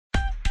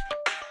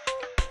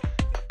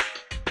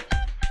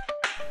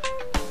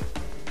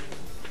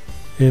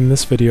In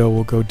this video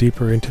we'll go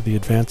deeper into the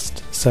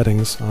advanced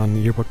settings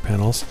on yearbook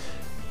panels.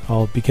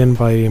 I'll begin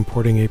by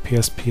importing a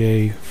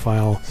PSPA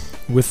file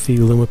with the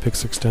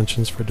Lumapix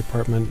extensions for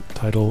department,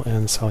 title,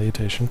 and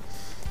salutation.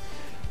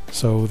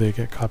 So they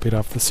get copied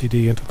off the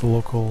CD into the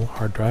local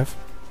hard drive.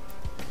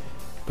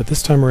 But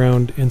this time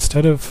around,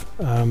 instead of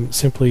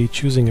simply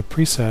choosing a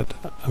preset,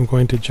 I'm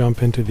going to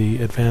jump into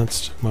the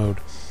advanced mode.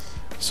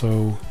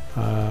 So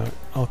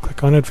I'll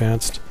click on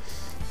advanced,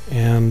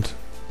 and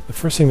the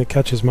first thing that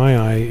catches my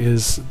eye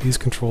is these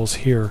controls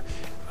here.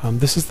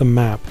 This is the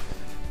map.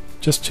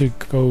 Just to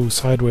go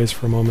sideways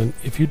for a moment,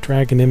 if you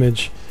drag an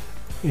image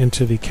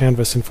into the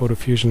canvas in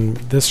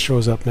PhotoFusion, this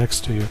shows up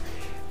next to you,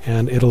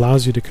 and it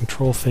allows you to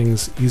control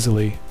things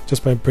easily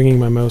just by bringing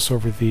my mouse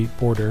over the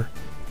border,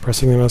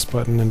 pressing the mouse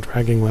button and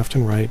dragging left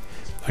and right.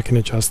 I can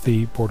adjust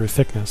the border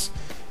thickness,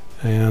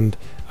 and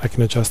I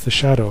can adjust the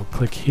shadow.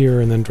 Click here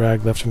and then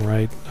drag left and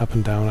right, up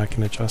and down. I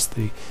can adjust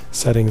the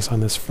settings on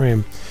this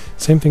frame.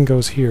 Same thing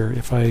goes here.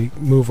 If I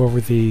move over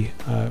the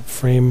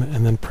frame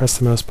and then press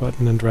the mouse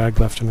button and drag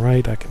left and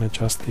right, I can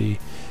adjust the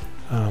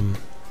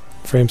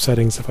frame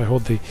settings. If I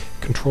hold the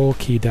control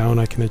key down,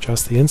 I can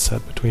adjust the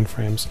inset between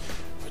frames,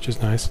 which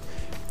is nice.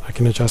 I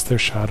can adjust their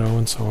shadow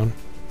and so on.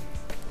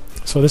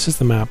 So this is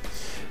the map,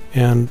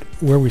 and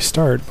where we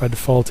start by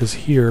default is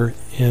here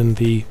in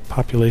the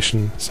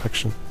population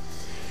section.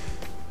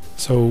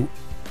 So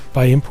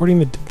by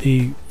importing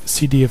the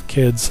CD of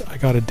kids, I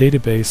got a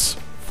database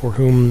for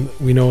whom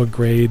we know a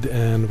grade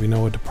and we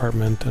know a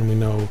department and we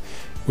know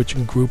which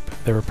group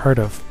they're a part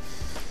of.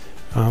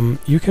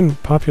 You can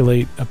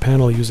populate a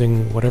panel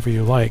using whatever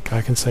you like.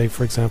 I can say,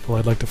 for example,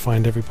 I'd like to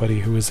find everybody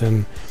who is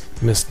in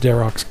Miss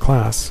Darroch's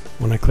class.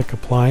 When I click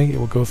apply, it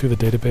will go through the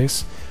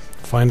database,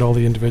 find all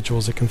the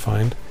individuals it can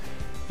find,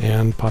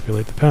 and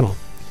populate the panel.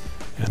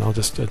 And I'll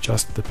just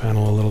adjust the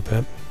panel a little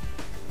bit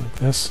like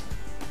this.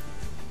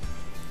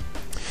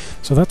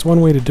 So that's one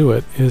way to do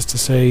it, is to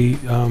say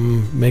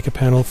make a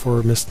panel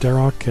for Miss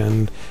Darroch,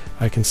 and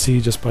I can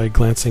see just by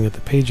glancing at the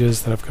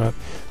pages that I've got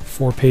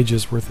 4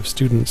 pages worth of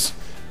students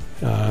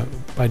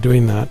by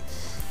doing that.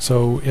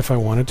 So if I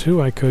wanted to,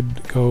 I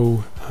could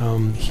go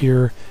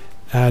here,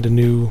 add a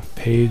new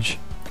page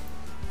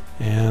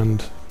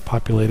and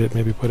populate it,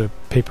 maybe put a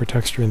paper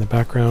texture in the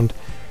background,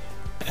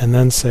 and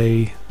then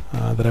say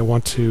that I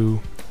want to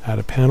add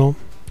a panel,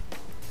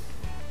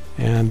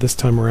 and this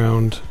time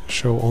around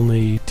show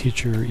only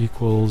teacher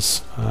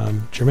equals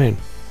Germain.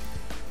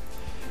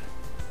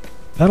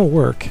 That'll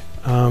work.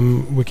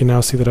 We can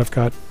now see that I've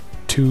got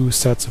 2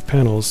 sets of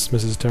panels,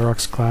 Mrs.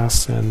 Darroch's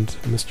class and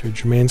Mr.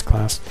 Germain's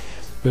class.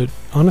 But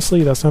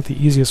honestly, that's not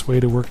the easiest way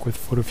to work with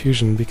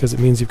PhotoFusion, because it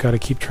means you've got to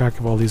keep track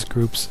of all these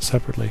groups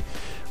separately.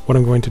 What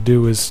I'm going to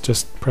do is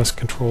just press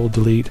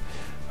Control-Delete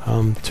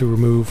to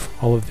remove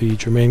all of the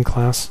Germain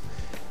class,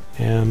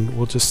 and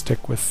we'll just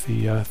stick with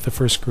the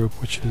first group,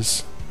 which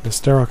is Miss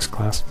Darroch's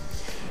class.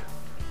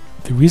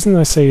 The reason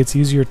I say it's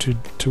easier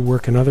to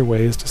work another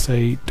way is to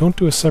say don't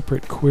do a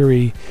separate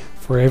query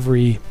for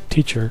every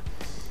teacher.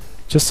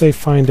 Just say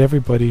find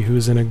everybody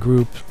who's in a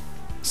group,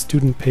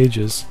 student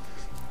pages,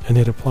 and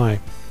hit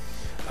apply.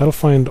 That'll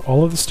find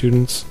all of the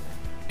students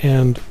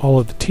and all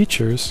of the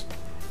teachers,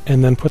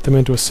 and then put them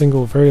into a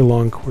single very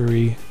long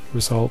query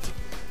result.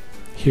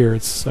 Here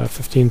it's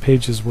 15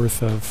 pages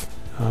worth of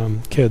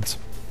kids.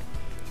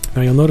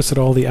 Now you'll notice that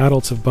all the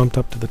adults have bumped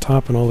up to the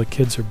top and all the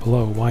kids are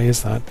below. Why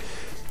is that?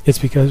 It's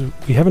because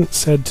we haven't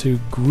said to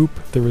group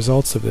the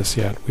results of this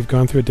yet. We've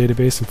gone through a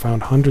database and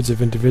found hundreds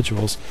of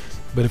individuals,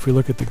 but if we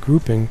look at the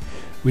grouping,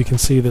 we can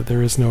see that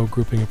there is no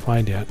grouping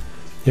applied yet.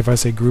 If I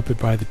say group it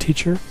by the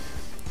teacher,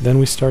 then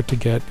we start to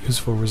get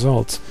useful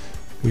results.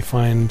 We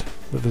find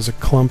that there's a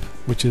clump,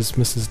 which is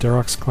Mrs.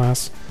 Darroch's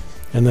class,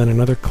 and then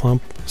another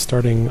clump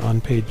starting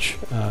on page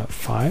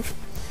 5,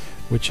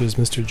 which is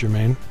Mr.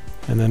 Germain,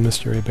 and then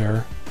Mr.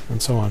 Hebert,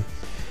 and so on.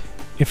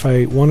 If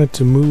I wanted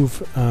to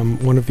move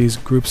one of these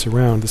groups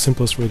around, the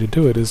simplest way to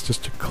do it is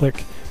just to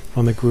click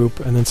on the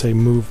group and then say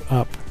move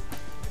up.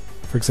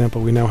 For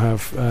example, we now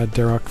have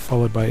Darroch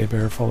followed by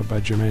Hebert followed by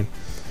Germain.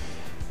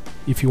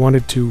 If you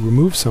wanted to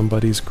remove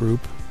somebody's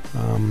group,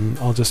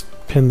 I'll just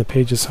pin the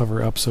pages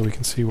hover up so we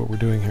can see what we're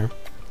doing here.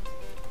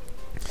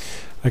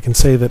 I can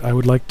say that I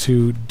would like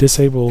to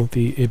disable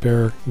the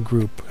Hebert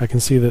group. I can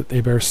see that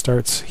Hebert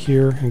starts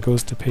here and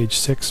goes to page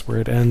 6 where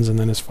it ends and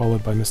then is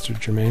followed by Mr.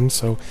 Germain,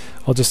 so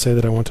I'll just say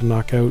that I want to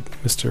knock out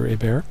Mr.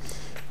 Hebert.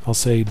 I'll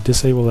say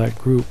disable that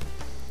group,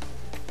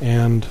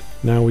 and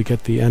now we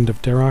get the end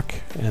of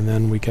Darroch, and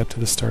then we get to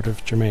the start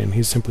of Germain.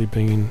 He's simply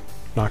being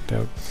knocked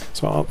out.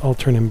 So I'll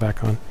turn him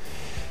back on.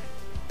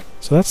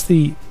 So that's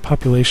the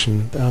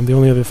population. The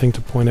only other thing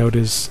to point out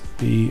is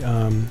the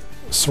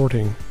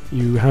sorting.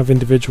 You have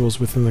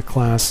individuals within the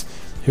class.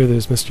 Here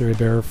there's Mr.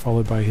 Hebert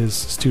followed by his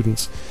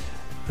students.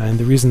 And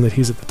the reason that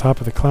he's at the top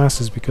of the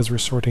class is because we're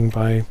sorting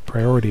by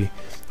priority.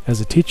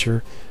 As a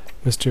teacher,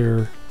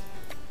 Mr.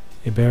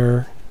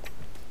 Hebert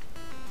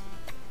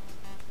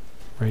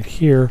right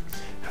here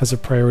has a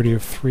priority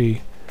of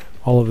 3.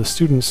 All of the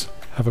students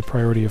have a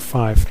priority of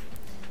 5.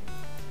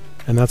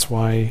 and that's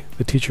why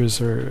the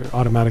teachers are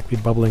automatically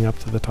bubbling up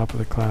to the top of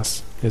the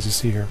class, as you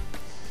see here.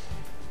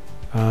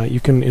 You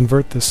can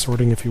invert this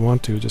sorting if you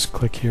want to. Just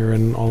click here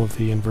and all of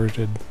the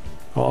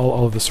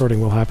all of the sorting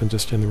will happen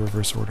just in the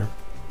reverse order.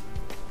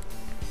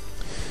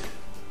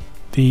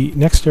 The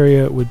next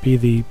area would be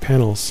the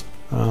panels.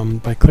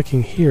 By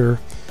clicking here,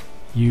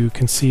 you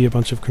can see a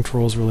bunch of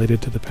controls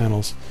related to the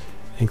panels,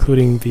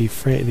 including the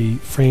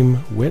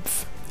frame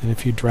width, and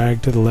if you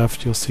drag to the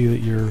left you'll see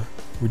that you're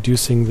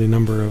reducing the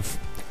number of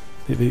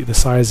the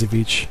size of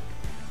each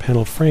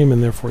panel frame,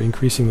 and therefore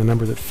increasing the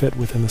number that fit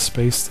within the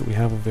space that we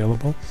have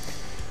available.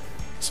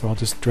 So I'll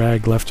just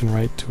drag left and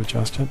right to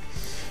adjust it.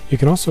 You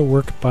can also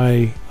work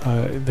by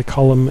the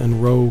column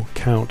and row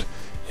count.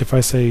 If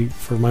I say,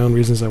 for my own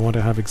reasons, I want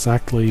to have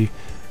exactly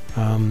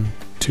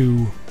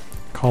 2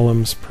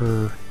 columns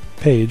per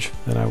page,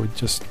 then I would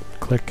just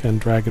click and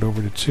drag it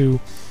over to 2,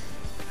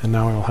 and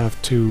now I'll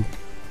have 2,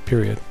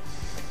 period.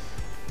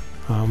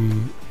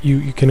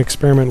 You can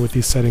experiment with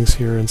these settings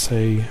here and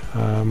say,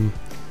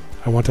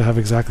 I want to have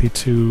exactly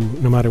 2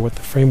 no matter what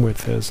the frame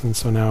width is, and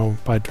so now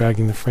by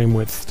dragging the frame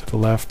width to the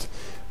left,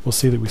 we'll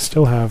see that we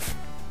still have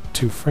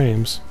 2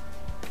 frames,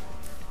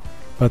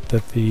 but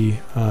that the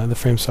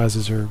frame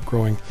sizes are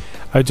growing.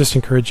 I just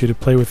encourage you to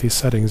play with these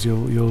settings.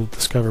 You'll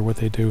discover what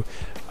they do.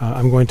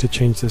 I'm going to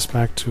change this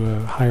back to a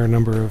higher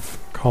number of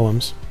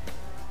columns,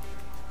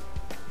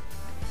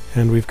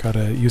 and we've got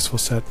a useful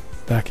set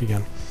back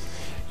again.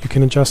 You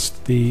can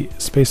adjust the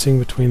spacing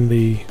between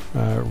the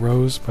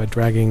rows by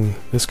dragging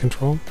this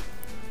control,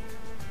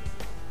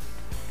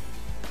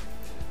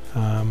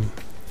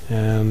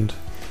 and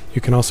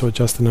you can also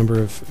adjust the number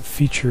of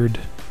featured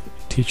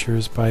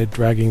teachers by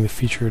dragging the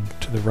featured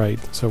to the right.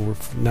 So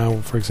now,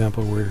 for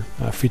example, we're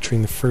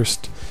featuring the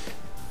first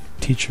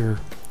teacher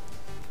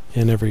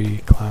in every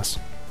class.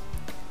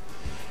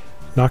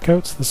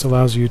 Knockouts, this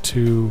allows you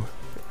to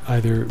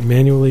either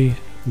manually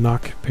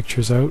knock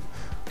pictures out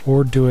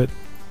or do it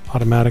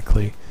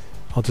automatically.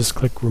 I'll just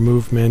click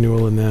remove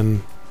manual and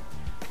then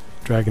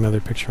drag another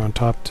picture on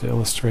top to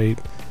illustrate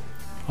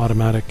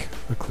automatic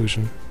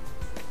occlusion,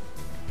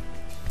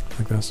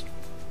 like this.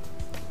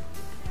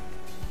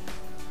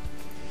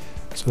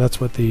 So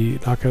that's what the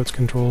knockouts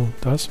control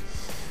does.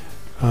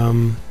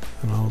 And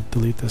I'll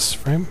delete this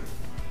frame.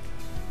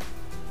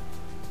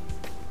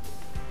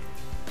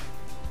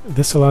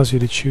 This allows you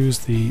to choose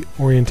the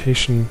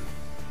orientation,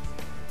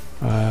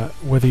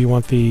 whether you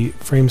want the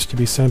frames to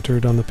be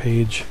centered on the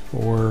page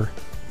or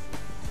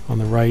on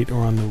the right,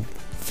 or on the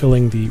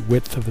filling the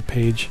width of the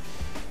page.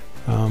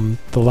 The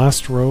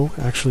last row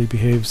actually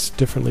behaves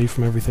differently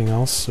from everything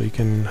else, so you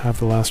can have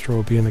the last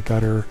row be in the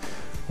gutter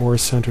or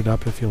centered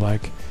up if you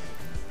like.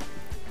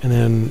 And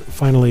then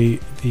finally,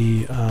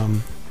 the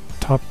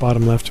top,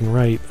 bottom, left, and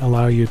right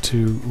allow you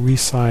to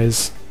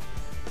resize,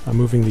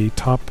 moving the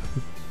top,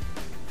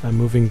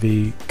 moving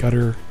the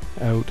gutter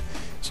out,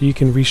 so you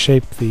can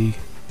reshape the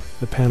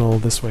panel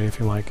this way if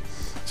you like.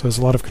 So there's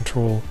a lot of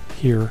control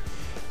here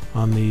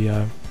on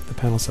the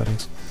panel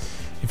settings.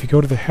 If you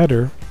go to the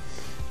header,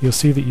 you'll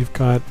see that you've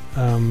got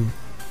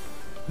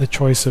the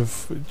choice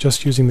of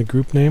just using the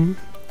group name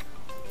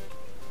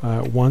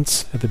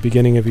once at the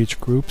beginning of each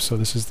group. So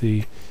this is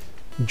the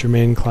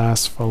Germain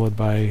class followed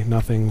by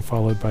nothing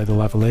followed by the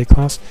Lavallee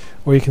class,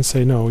 or you can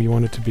say no, you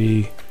want it to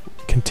be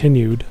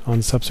continued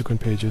on subsequent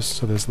pages.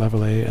 So there's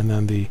Lavallee and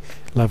then the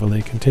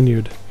Lavallee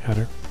continued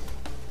header.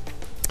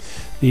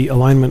 The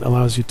alignment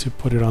allows you to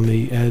put it on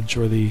the edge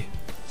or the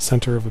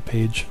center of a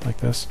page like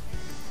this.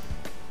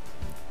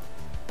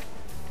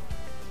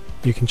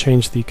 You can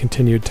change the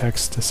continued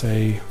text to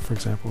say, for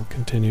example,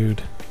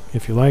 continued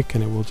if you like,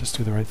 and it will just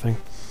do the right thing.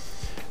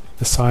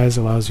 The size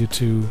allows you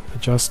to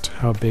adjust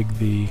how big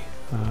the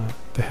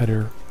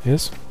header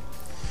is.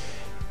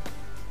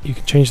 You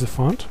can change the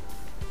font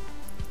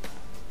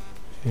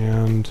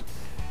and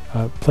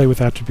play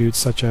with attributes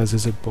such as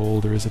is it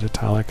bold or is it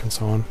italic and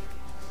so on.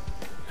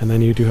 And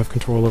then you do have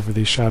control over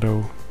the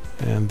shadow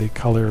and the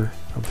color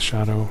of the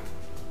shadow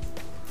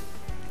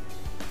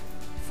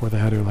for the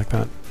header like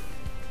that.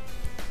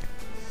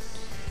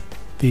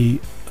 The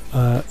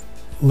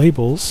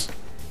labels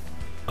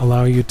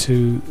allow you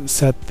to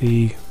set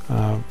the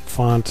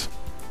font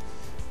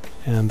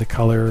and the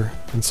color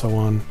and so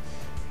on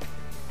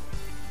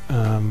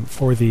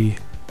for the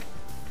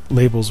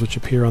labels which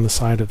appear on the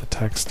side of the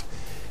text.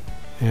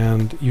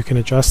 And you can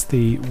adjust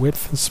the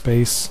width and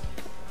space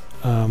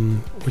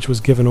which was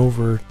given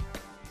over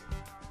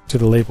to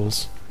the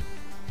labels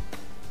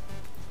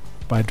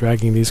by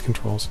dragging these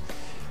controls.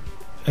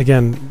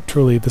 Again,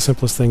 truly the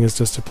simplest thing is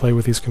just to play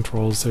with these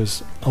controls.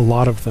 There's a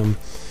lot of them.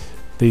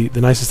 The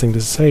nicest thing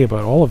to say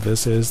about all of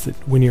this is that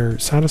when you're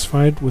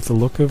satisfied with the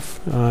look of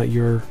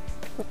your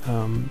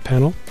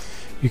panel,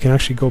 you can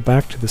actually go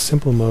back to the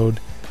simple mode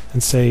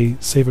and say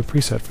save a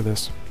preset for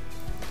this.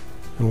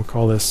 And we'll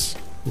call this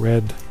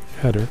red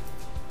header,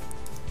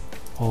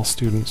 all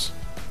students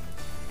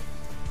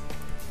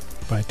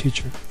by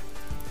teacher.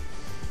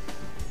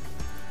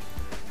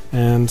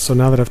 And so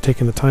now that I've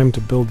taken the time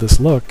to build this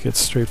look, it's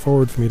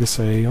straightforward for me to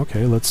say,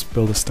 okay, let's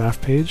build a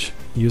staff page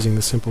using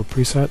the simple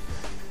preset.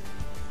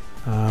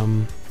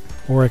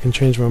 Or I can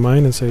change my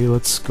mind and say,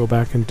 let's go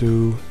back and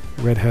do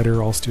red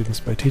header, all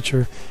students by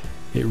teacher.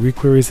 It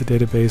requeries the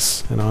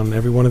database, and on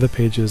every one of the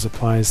pages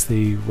applies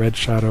the red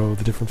shadow,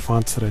 the different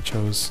fonts that I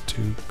chose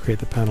to create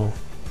the panel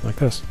like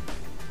this.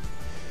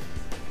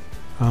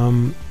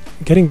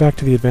 Getting back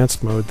to the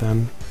advanced mode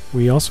then,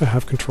 we also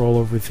have control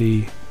over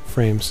the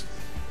frames.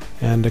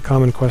 And a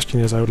common question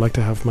is, I would like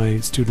to have my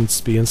students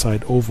be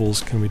inside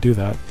ovals. Can we do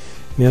that?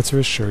 And the answer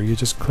is sure. You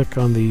just click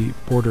on the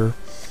border,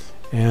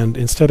 and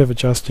instead of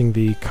adjusting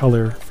the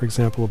color, for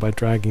example, by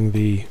dragging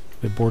the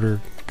border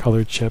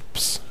color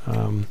chips,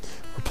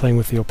 or playing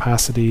with the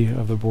opacity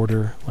of the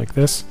border like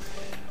this,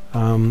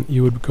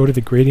 you would go to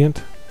the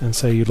gradient and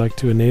say you'd like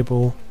to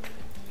enable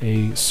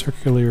a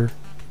circular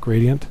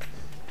gradient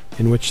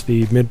in which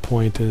the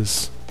midpoint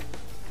is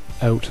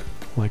out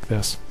like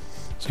this.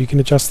 So you can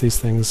adjust these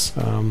things,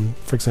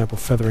 for example,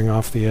 feathering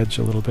off the edge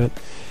a little bit.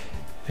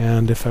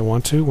 And if I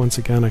want to, once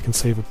again, I can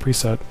save a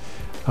preset.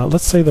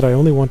 Let's say that I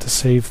only want to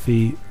save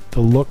the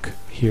look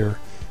here,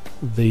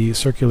 the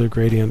circular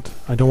gradient.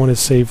 I don't want to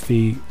save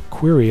the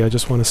query, I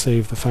just want to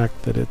save the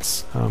fact that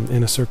it's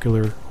in a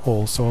circular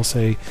hole. So I'll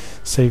say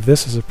save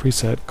this as a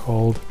preset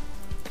called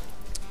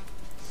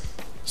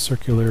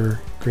circular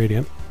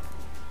gradient.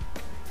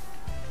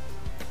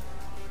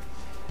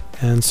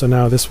 And so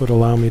now this would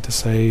allow me to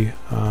say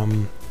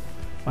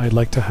I'd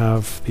like to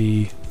have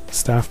the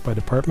staff by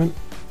department,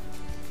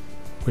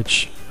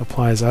 which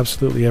applies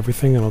absolutely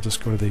everything, and I'll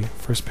just go to the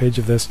first page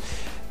of this,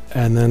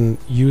 and then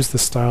use the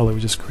style that we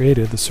just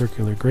created, the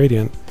circular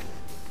gradient,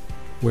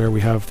 where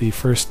we have the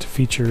first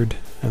featured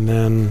and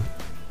then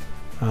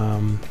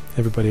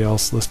everybody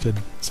else listed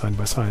side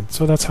by side.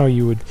 So that's how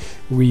you would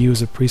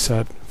reuse a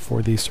preset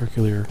for the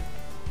circular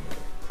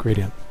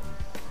gradient.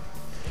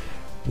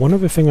 One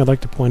other thing I'd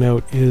like to point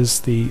out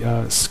is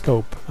the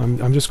scope.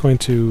 I'm just going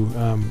to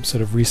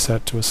sort of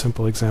reset to a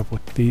simple example.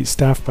 The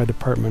staff by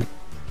department.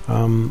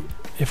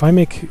 If I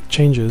make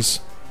changes,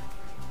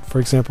 for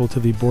example, to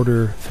the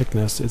border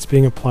thickness, it's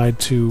being applied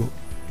to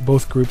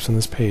both groups on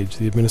this page,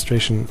 the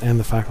administration and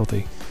the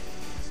faculty.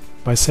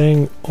 By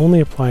saying only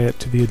apply it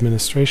to the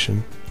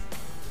administration,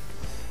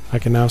 I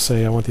can now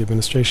say I want the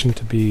administration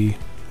to be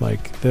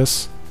like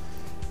this,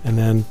 and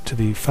then to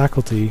the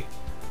faculty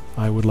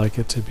I would like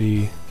it to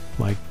be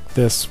like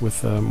this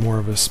with more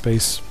of a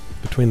space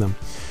between them.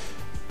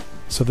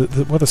 So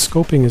what the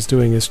scoping is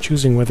doing is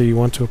choosing whether you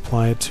want to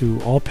apply it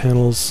to all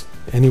panels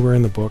anywhere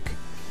in the book,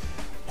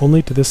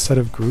 only to this set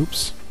of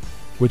groups,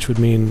 which would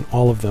mean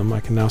all of them. I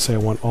can now say I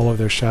want all of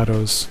their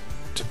shadows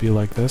to be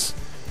like this,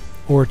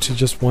 or to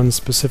just one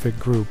specific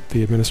group,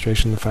 the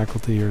administration, the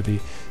faculty, or the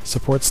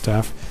support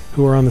staff,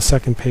 who are on the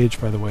second page,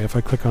 by the way. If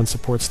I click on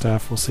support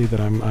staff, we'll see that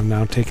I'm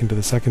now taken to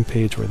the second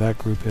page where that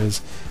group is,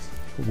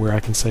 where I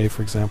can say,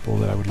 for example,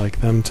 that I would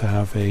like them to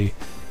have a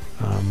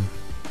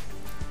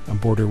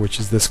border which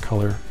is this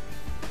color.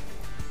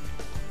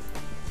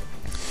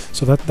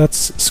 So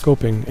that's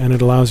scoping, and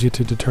it allows you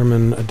to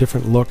determine a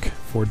different look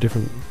for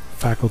different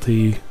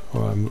faculty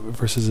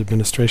versus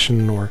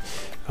administration, or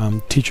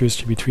teachers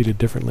to be treated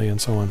differently,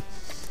 and so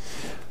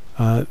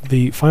on.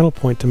 The final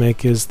point to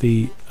make is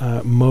the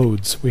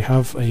modes. We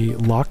have a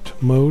locked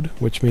mode,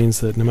 which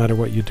means that no matter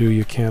what you do,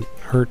 you can't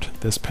hurt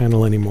this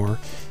panel anymore.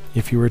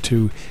 If you were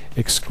to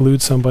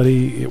exclude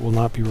somebody, it will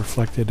not be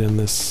reflected in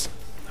this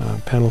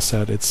panel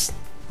set. It's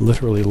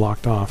literally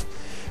locked off.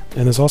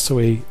 And there's also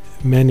a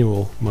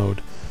manual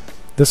mode.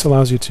 This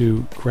allows you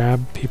to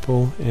grab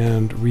people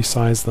and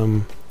resize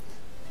them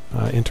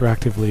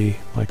interactively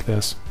like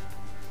this.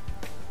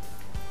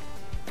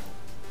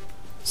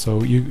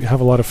 So you have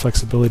a lot of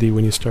flexibility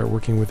when you start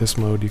working with this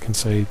mode. You can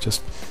say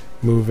just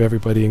move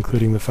everybody,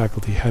 including the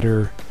faculty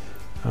header,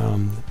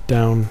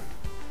 down,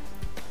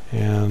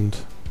 and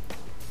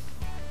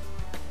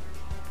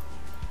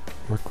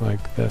work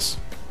like this.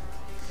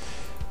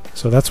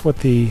 So that's what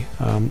the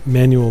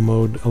manual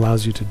mode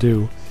allows you to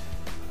do.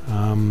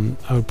 I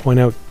would point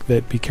out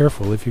that be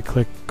careful. If you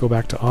click go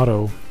back to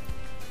auto,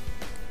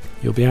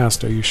 you'll be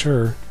asked, are you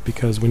sure?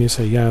 Because when you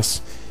say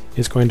yes,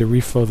 it's going to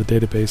reflow the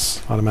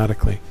database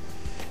automatically.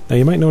 Now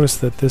you might notice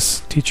that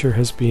this teacher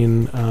has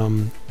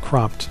been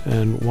cropped,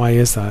 and why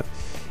is that?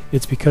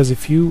 It's because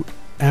if you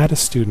add a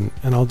student,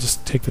 and I'll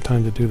just take the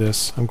time to do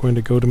this, I'm going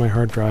to go to my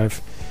hard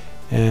drive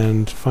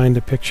and find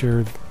a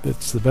picture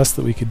that's the best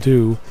that we could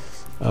do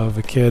of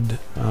a kid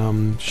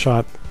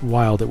shot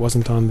wild. It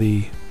wasn't on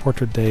the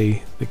portrait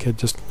day. The kid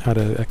just had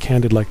a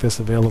candid like this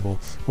available.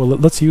 Well,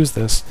 let's use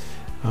this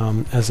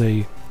as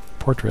a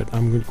portrait.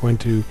 I'm going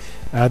to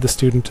add the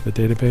student to the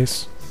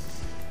database,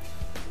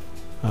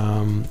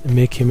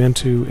 make him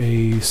into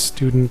a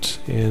student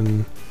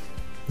in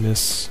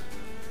Miss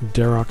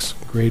Darroch's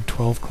grade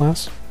 12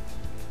 class.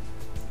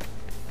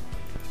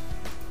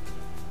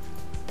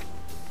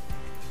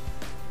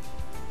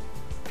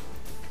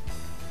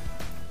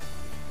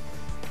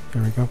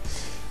 There we go.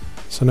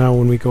 So now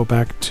when we go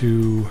back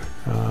to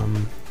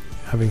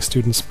having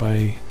students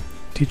by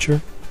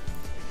teacher.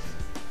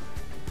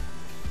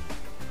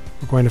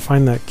 We're going to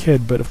find that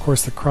kid, but of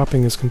course the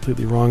cropping is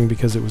completely wrong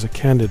because it was a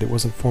candid, it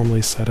wasn't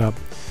formally set up.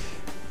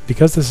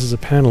 Because this is a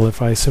panel,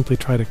 if I simply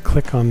try to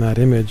click on that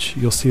image,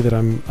 you'll see that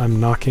I'm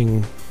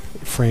knocking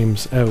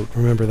frames out.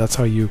 Remember, that's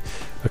how you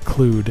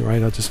occlude,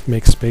 right? I'll just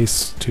make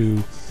space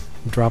to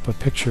drop a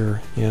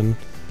picture in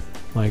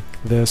like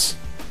this,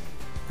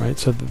 right?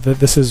 So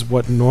this is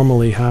what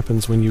normally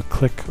happens when you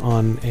click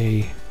on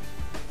a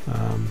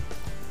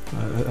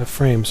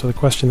frame. So the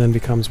question then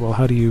becomes, well,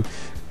 how do you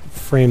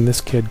frame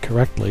this kid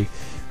correctly?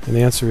 And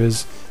the answer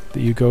is that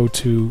you go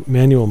to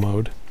manual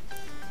mode,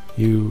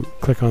 you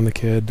click on the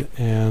kid,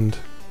 and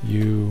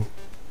you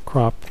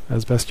crop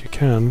as best you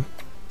can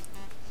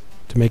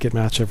to make it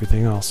match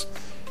everything else.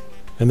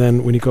 And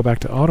then when you go back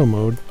to auto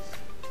mode,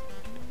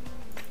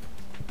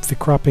 the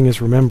cropping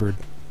is remembered.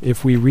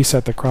 If we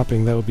reset the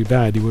cropping, that would be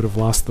bad. You would have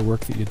lost the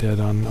work that you did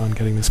on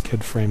getting this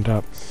kid framed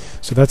up.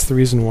 So that's the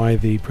reason why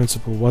the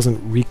principal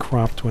wasn't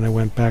recropped when I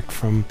went back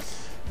from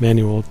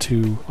manual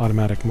to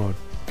automatic mode.